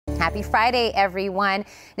Happy Friday, everyone.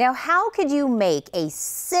 Now, how could you make a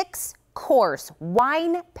 6-course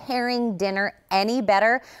wine pairing dinner any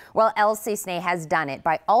better? Well, Cisne has done it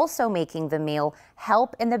by also making the meal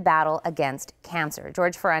help in the battle against cancer.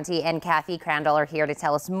 George Ferranti and Kathy Crandall are here to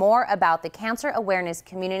tell us more about the Cancer Awareness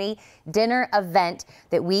Community Dinner event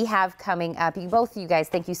that we have coming up. Both of you guys,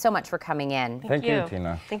 thank you so much for coming in. Thank you,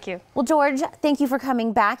 Tina. Thank you. Well, George, thank you for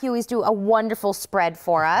coming back. You always do a wonderful spread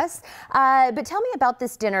for us. But tell me about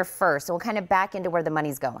this dinner first. So we'll kind of back into where the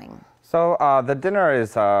money's going. So the dinner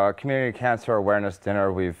is a Community Cancer Awareness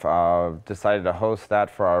Dinner. We've decided to host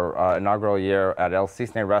that for our inaugural year at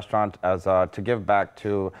Cisne restaurant as to give back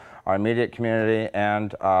to our immediate community.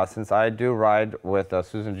 And since I do ride with the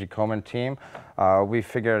Susan G. Komen team, we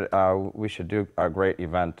figured we should do a great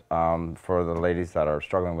event for the ladies that are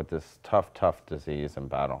struggling with this tough disease and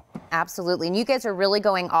battle. Absolutely. And you guys are really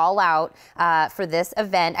going all out for this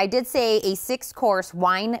event. I did say a 6-course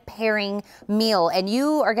wine pairing meal, and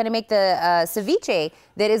you are going to make the ceviche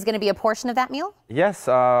that is going to be a portion of that meal? Yes,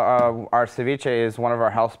 our ceviche is one of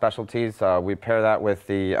our health specialties. We pair that with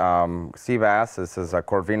the sea bass. This is a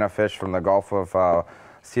Corvina fish from the Gulf of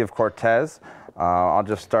Sea of Cortez. I'll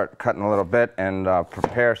just start cutting a little bit and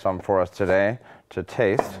prepare some for us today to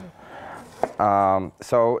taste.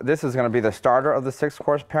 So this is going to be the starter of the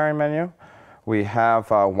 6-course pairing menu. We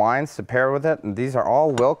have wines to pair with it, and these are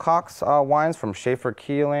all Wilcox wines from Schaefer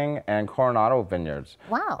Keeling and Coronado Vineyards.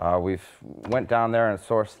 Wow. We've went down there and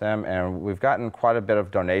sourced them, and we've gotten quite a bit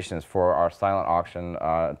of donations for our silent auction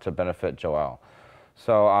to benefit Joelle.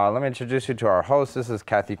 So let me introduce you to our host. This is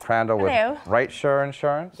Kathy Crandall with Right Sure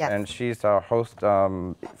Insurance, and she's our host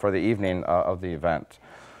for the evening of the event.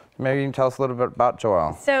 Maybe you can tell us a little bit about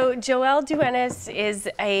Joelle. So Joelle Duenas is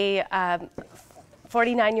a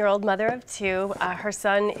 49-year-old mother of 2. Her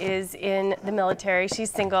son is in the military. She's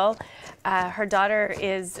single. Her daughter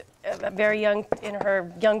is very young, in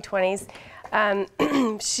her young 20s.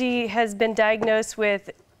 She has been diagnosed with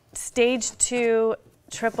stage 2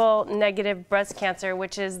 triple negative breast cancer,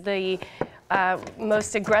 which is the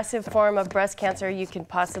most aggressive form of breast cancer you can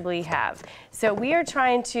possibly have. So we are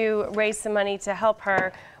trying to raise some money to help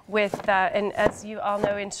her with, and as you all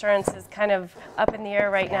know, insurance is kind of up in the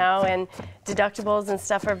air right now, and deductibles and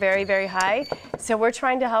stuff are very, very high. So we're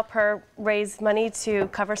trying to help her raise money to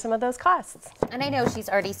cover some of those costs. And I know she's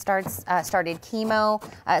already started chemo,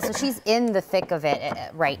 so she's in the thick of it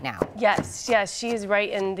right now. Yes, yes, she's right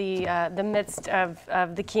in the midst of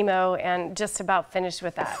the chemo and just about finished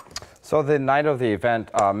with that. So the night of the event,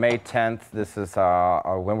 May 10th, this is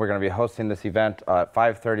when we're going to be hosting this event at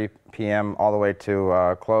 5:30 p.m. all the way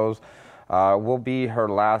to close. Will be her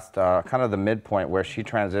last, kind of the midpoint where she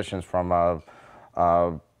transitions from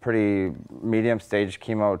a pretty medium stage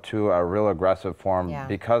chemo to a real aggressive form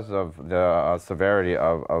because of the severity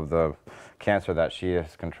of the cancer that she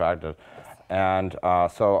has contracted. And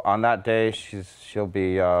so on that day, she'll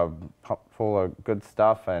be full of good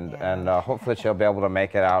stuff, and hopefully she'll be able to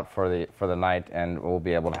make it out for the night, and we'll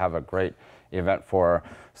be able to have a great event for her.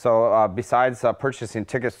 So besides purchasing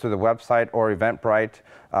tickets through the website or Eventbrite,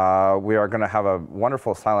 we are going to have a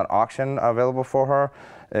wonderful silent auction available for her.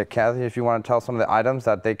 Kathy, if you want to tell some of the items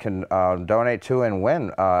that they can donate to and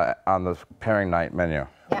win on the pairing night menu.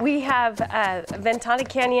 Yeah. We have Ventana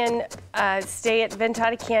Canyon, stay at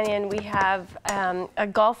Ventana Canyon. We have a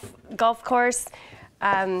golf course.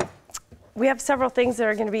 We have several things that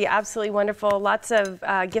are going to be absolutely wonderful. Lots of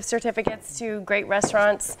gift certificates to great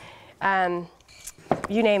restaurants.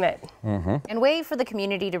 You name it. And way for the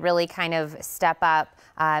community to really kind of step up,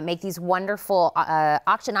 make these wonderful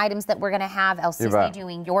auction items that we're going to have. Cisne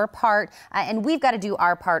doing your part, and we've got to do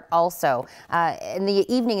our part also. And the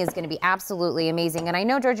evening is going to be absolutely amazing. And I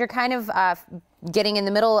know, George, you're kind of getting in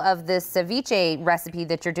the middle of this ceviche recipe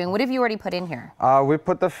that you're doing. What have you already put in here? We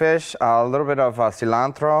put the fish, a little bit of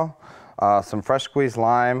cilantro, some fresh squeezed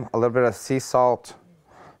lime, a little bit of sea salt,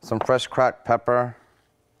 some fresh cracked pepper,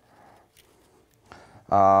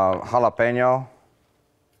 jalapeno,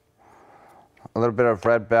 a little bit of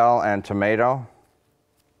red bell and tomato,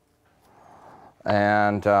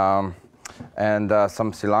 and some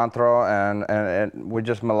cilantro, and we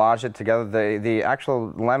just melange it together. The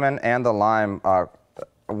actual lemon and the lime,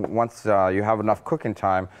 once you have enough cooking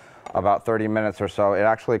time, about 30 minutes or so, it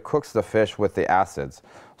actually cooks the fish with the acids.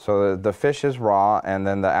 So the fish is raw, and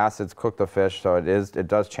then the acids cook the fish, so it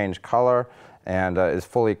does change color, and is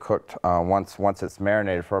fully cooked once it's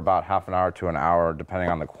marinated for about half an hour to an hour, depending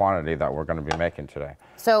on the quantity that we're going to be making today.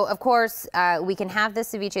 So, of course, we can have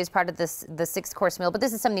this ceviche as part of the 6-course meal, but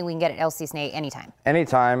this is something we can get at El Cisne anytime.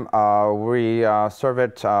 Anytime. We serve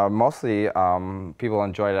it, mostly people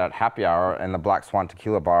enjoy it at happy hour in the Black Swan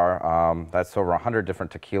Tequila Bar. That's over 100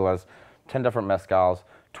 different tequilas, 10 different mezcals,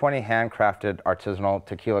 20 handcrafted artisanal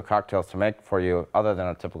tequila cocktails to make for you other than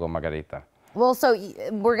a typical margarita. Well, so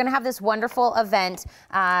we're going to have this wonderful event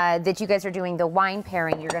that you guys are doing, the wine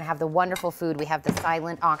pairing. You're going to have the wonderful food. We have the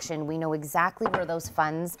silent auction. We know exactly where those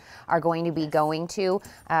funds are going to be going to,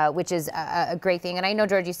 which is a great thing. And I know,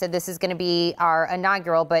 George, you said this is going to be our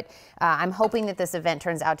inaugural, but I'm hoping that this event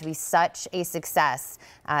turns out to be such a success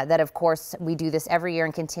that, of course, we do this every year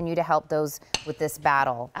and continue to help those with this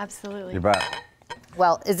battle. Absolutely. You bet.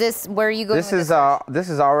 Well, is this where you go? This is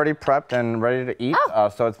already prepped and ready to eat. Oh.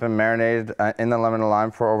 So it's been marinated in the lemon and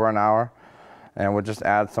lime for over an hour, and we'll just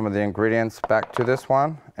add some of the ingredients back to this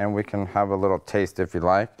one, and we can have a little taste if you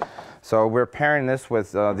like. So we're pairing this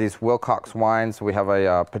with these Wilcox wines. We have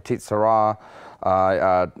a Petit Syrah.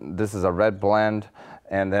 This is a red blend,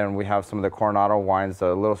 and then we have some of the Coronado wines,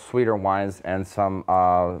 a little sweeter wines, and some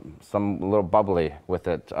little bubbly with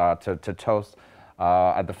it to toast.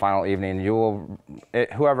 At the final evening,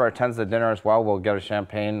 whoever attends the dinner as well will get a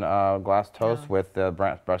champagne glass toast with the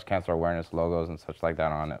breast cancer awareness logos and such like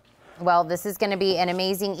that on it. Well, this is going to be an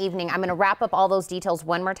amazing evening. I'm going to wrap up all those details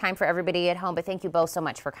one more time for everybody at home, but thank you both so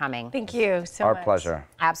much for coming. Thank you so much. Our pleasure.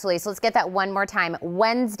 Absolutely. So let's get that one more time.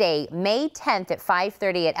 Wednesday, May 10th at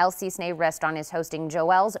 5:30 at El Cisne Restaurant is hosting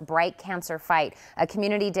Joelle's Bright Cancer Fight, a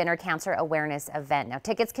community dinner cancer awareness event. Now,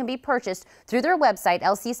 tickets can be purchased through their website,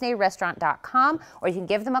 elcisnerestaurant.com, or you can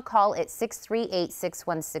give them a call at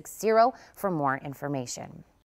 638-6160 for more information.